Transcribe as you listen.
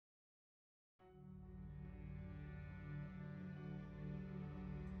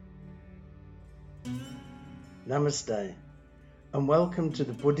Namaste, and welcome to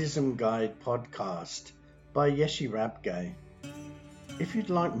the Buddhism Guide podcast by Yeshe Rabgye. If you'd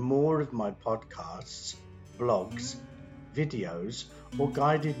like more of my podcasts, blogs, videos, or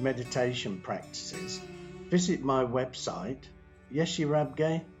guided meditation practices, visit my website,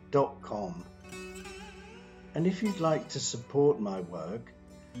 yesherabgye.com. And if you'd like to support my work,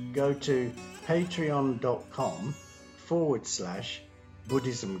 go to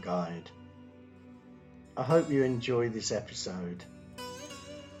patreon.com/Buddhism Guide. I hope you enjoy this episode.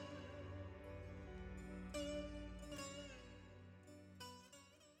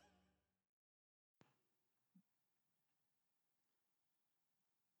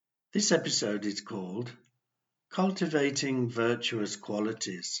 This episode is called Cultivating Virtuous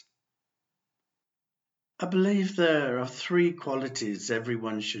Qualities. I believe there are 3 qualities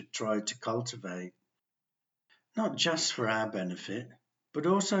everyone should try to cultivate, not just for our benefit, but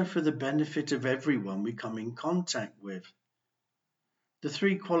also for the benefit of everyone we come in contact with. The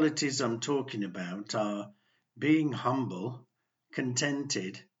 3 qualities I'm talking about are being humble,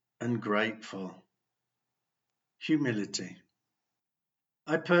 contented, and grateful. Humility.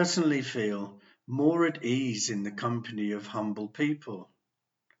 I personally feel more at ease in the company of humble people.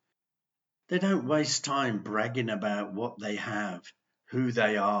 They don't waste time bragging about what they have, who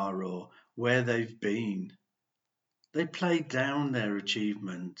they are, or where they've been. They play down their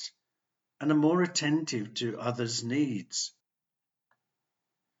achievements and are more attentive to others' needs.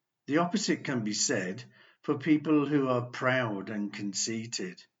 The opposite can be said for people who are proud and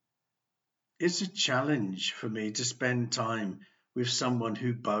conceited. It's a challenge for me to spend time with someone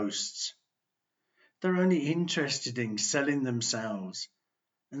who boasts. They're only interested in selling themselves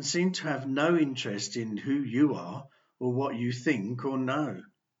and seem to have no interest in who you are or what you think or know.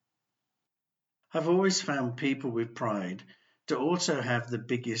 I've always found people with pride to also have the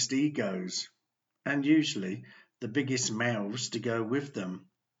biggest egos, and usually the biggest mouths to go with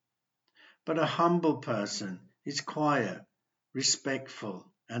them. But a humble person is quiet, respectful,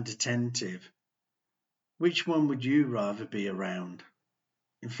 and attentive. Which one would you rather be around?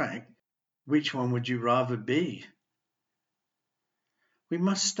 In fact, which one would you rather be? We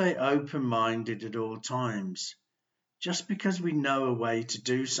must stay open-minded at all times. Just because we know a way to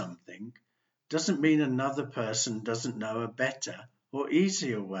do something doesn't mean another person doesn't know a better or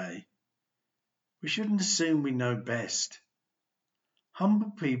easier way. We shouldn't assume we know best.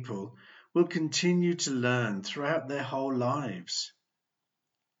 Humble people will continue to learn throughout their whole lives.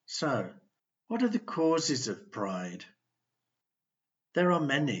 So, what are the causes of pride? There are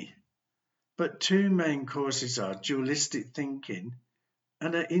many, but 2 main causes are dualistic thinking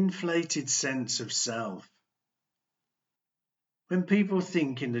and an inflated sense of self. When people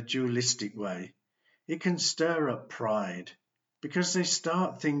think in a dualistic way, it can stir up pride because they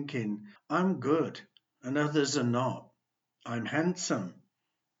start thinking, I'm good and others are not. I'm handsome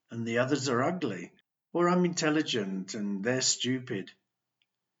and the others are ugly, or I'm intelligent and they're stupid.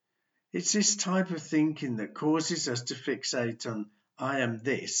 It's this type of thinking that causes us to fixate on I am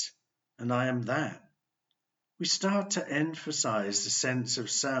this and I am that. We start to emphasize the sense of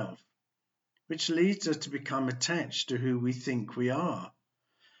self, which leads us to become attached to who we think we are.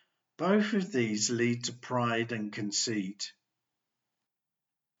 Both of these lead to pride and conceit.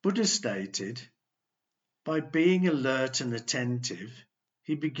 Buddha stated, by being alert and attentive,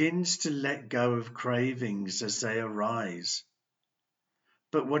 he begins to let go of cravings as they arise.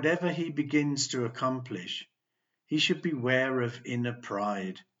 But whatever he begins to accomplish, he should beware of inner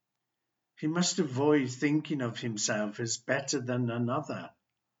pride. He must avoid thinking of himself as better than another,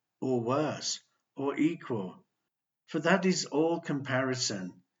 or worse, or equal, for that is all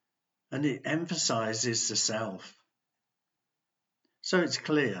comparison, and it emphasizes the self. So it's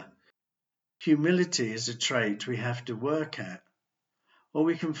clear, humility is a trait we have to work at, or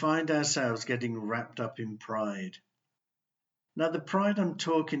we can find ourselves getting wrapped up in pride. Now, the pride I'm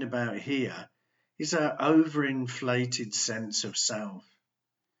talking about here is our overinflated sense of self.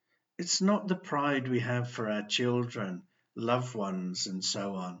 It's not the pride we have for our children, loved ones, and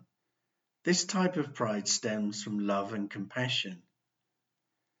so on. This type of pride stems from love and compassion.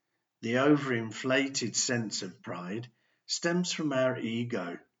 The overinflated sense of pride stems from our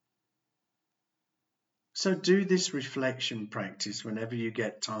ego. So do this reflection practice whenever you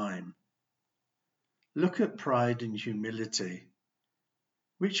get time. Look at pride and humility.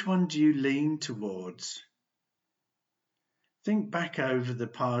 Which one do you lean towards? Think back over the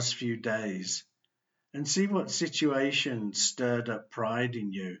past few days and see what situations stirred up pride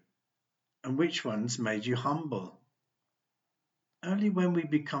in you and which ones made you humble. Only when we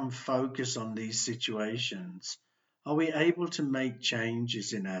become focused on these situations are we able to make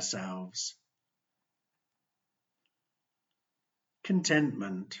changes in ourselves.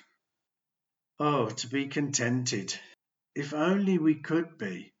 Contentment. Oh, to be contented. If only we could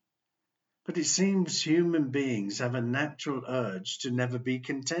be. But it seems human beings have a natural urge to never be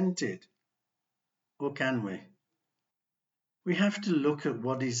contented. Or can we? We have to look at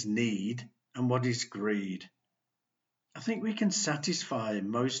what is need and what is greed. I think we can satisfy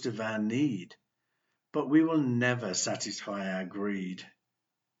most of our need, but we will never satisfy our greed.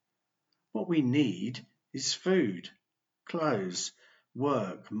 What we need is food, clothes,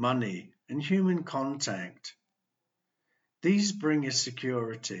 work, money, and human contact. These bring us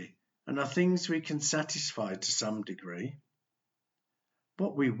security and are things we can satisfy to some degree.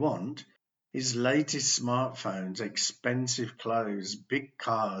 What we want is latest smartphones, expensive clothes, big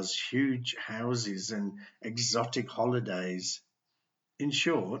cars, huge houses, and exotic holidays. In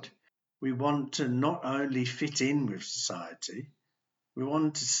short, we want to not only fit in with society, we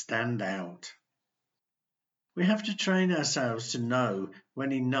want to stand out. We have to train ourselves to know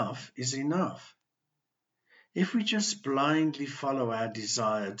when enough is enough. If we just blindly follow our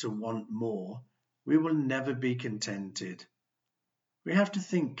desire to want more, we will never be contented. We have to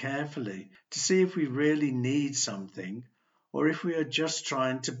think carefully to see if we really need something or if we are just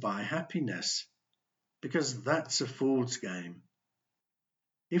trying to buy happiness, because that's a fool's game.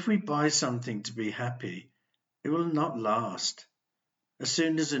 If we buy something to be happy, it will not last. As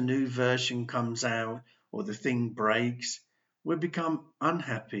soon as a new version comes out or the thing breaks, we become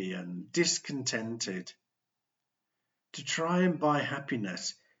unhappy and discontented. To try and buy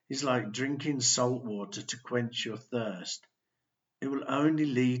happiness is like drinking salt water to quench your thirst. It will only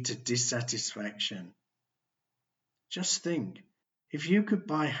lead to dissatisfaction. Just think, if you could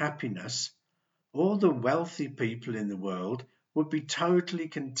buy happiness, all the wealthy people in the world would be totally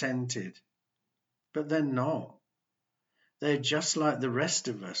contented. But they're not. They're just like the rest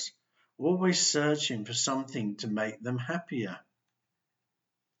of us, always searching for something to make them happier.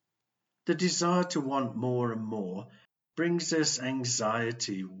 The desire to want more and more brings us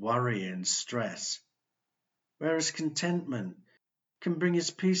anxiety, worry, and stress, whereas contentment can bring us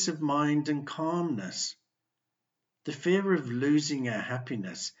peace of mind and calmness. The fear of losing our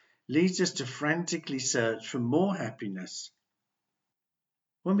happiness leads us to frantically search for more happiness.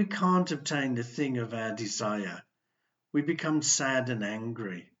 When we can't obtain the thing of our desire, we become sad and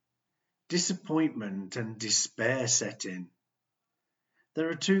angry. Disappointment and despair set in. There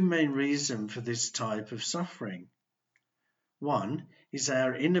are two main reasons for this type of suffering. One is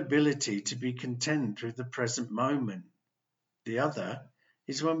our inability to be content with the present moment. The other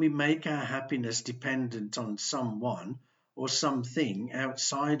is when we make our happiness dependent on someone or something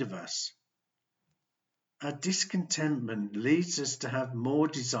outside of us. Our discontentment leads us to have more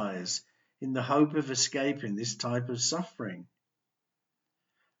desires in the hope of escaping this type of suffering.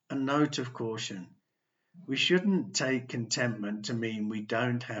 A note of caution. We shouldn't take contentment to mean we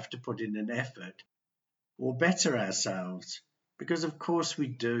don't have to put in an effort or better ourselves, because of course we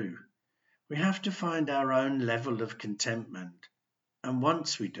do. We have to find our own level of contentment, and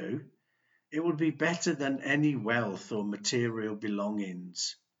once we do, it will be better than any wealth or material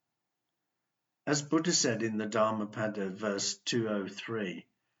belongings. As Buddha said in the Dhammapada, verse 203,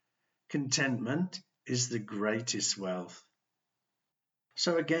 contentment is the greatest wealth.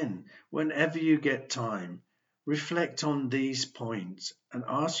 So again, whenever you get time, reflect on these points and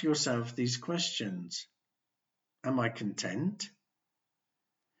ask yourself these questions. Am I content?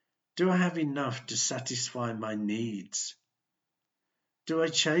 Do I have enough to satisfy my needs? Do I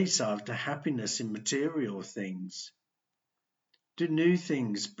chase after happiness in material things? Do new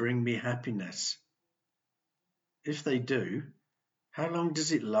things bring me happiness? If they do, how long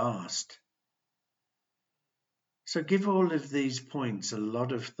does it last? So give all of these points a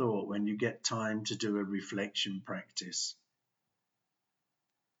lot of thought when you get time to do a reflection practice.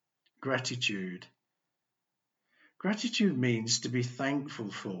 Gratitude. Gratitude means to be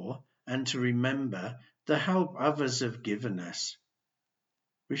thankful for and to remember the help others have given us.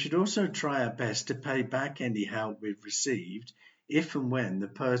 We should also try our best to pay back any help we've received if and when the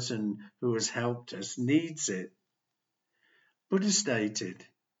person who has helped us needs it. Buddha stated,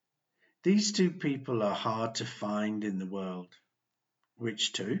 these two people are hard to find in the world.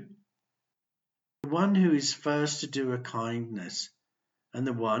 Which two? The one who is first to do a kindness, and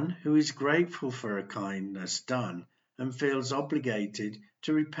the one who is grateful for a kindness done and feels obligated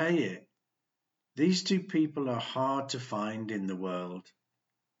to repay it. These two people are hard to find in the world.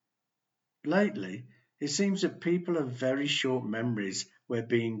 Lately, it seems that people have very short memories where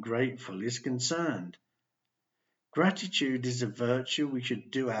being grateful is concerned. Gratitude is a virtue we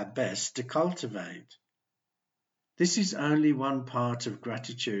should do our best to cultivate. This is only one part of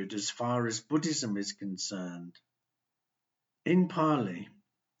gratitude as far as Buddhism is concerned. In Pali,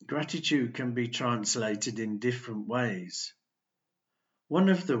 gratitude can be translated in different ways. One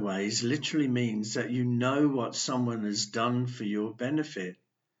of the ways literally means that you know what someone has done for your benefit.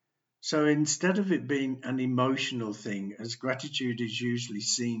 So instead of it being an emotional thing, as gratitude is usually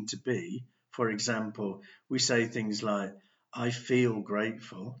seen to be, for example, we say things like, I feel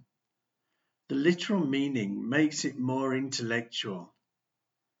grateful. The literal meaning makes it more intellectual.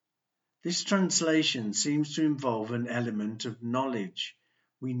 This translation seems to involve an element of knowledge.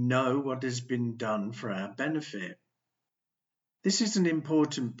 We know what has been done for our benefit. This is an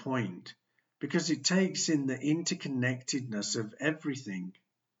important point because it takes in the interconnectedness of everything.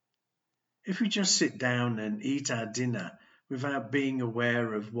 If we just sit down and eat our dinner without being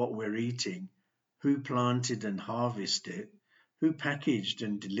aware of what we're eating, who planted and harvested it, who packaged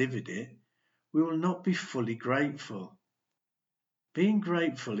and delivered it, we will not be fully grateful. Being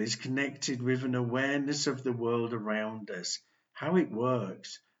grateful is connected with an awareness of the world around us, how it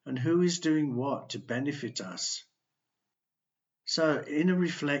works, and who is doing what to benefit us. So, in a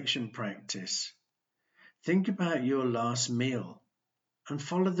reflection practice, think about your last meal and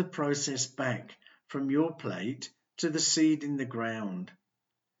follow the process back from your plate to the seed in the ground.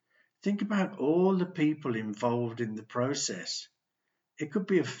 Think about all the people involved in the process. It could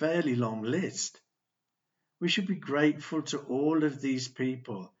be a fairly long list. We should be grateful to all of these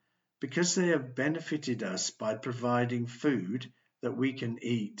people because they have benefited us by providing food that we can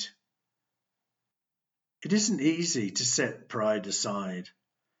eat. It isn't easy to set pride aside,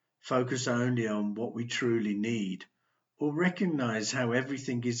 focus only on what we truly need, or recognize how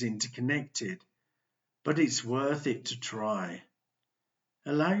everything is interconnected, but it's worth it to try.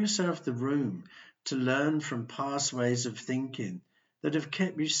 Allow yourself the room to learn from past ways of thinking that have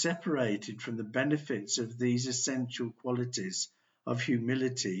kept you separated from the benefits of these essential qualities of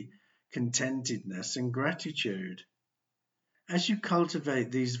humility, contentedness, and gratitude. As you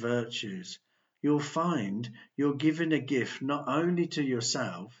cultivate these virtues, you'll find you're giving a gift not only to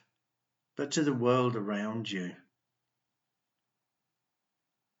yourself, but to the world around you.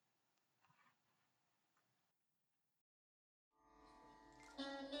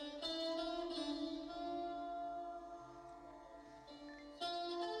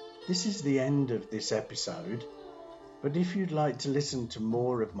 This is the end of this episode, but if you'd like to listen to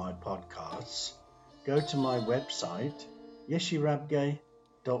more of my podcasts, go to my website,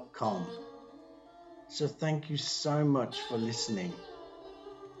 yeshirabge.com. So thank you so much for listening.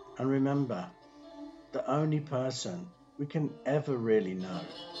 And remember, the only person we can ever really know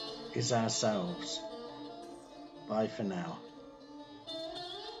is ourselves. Bye for now.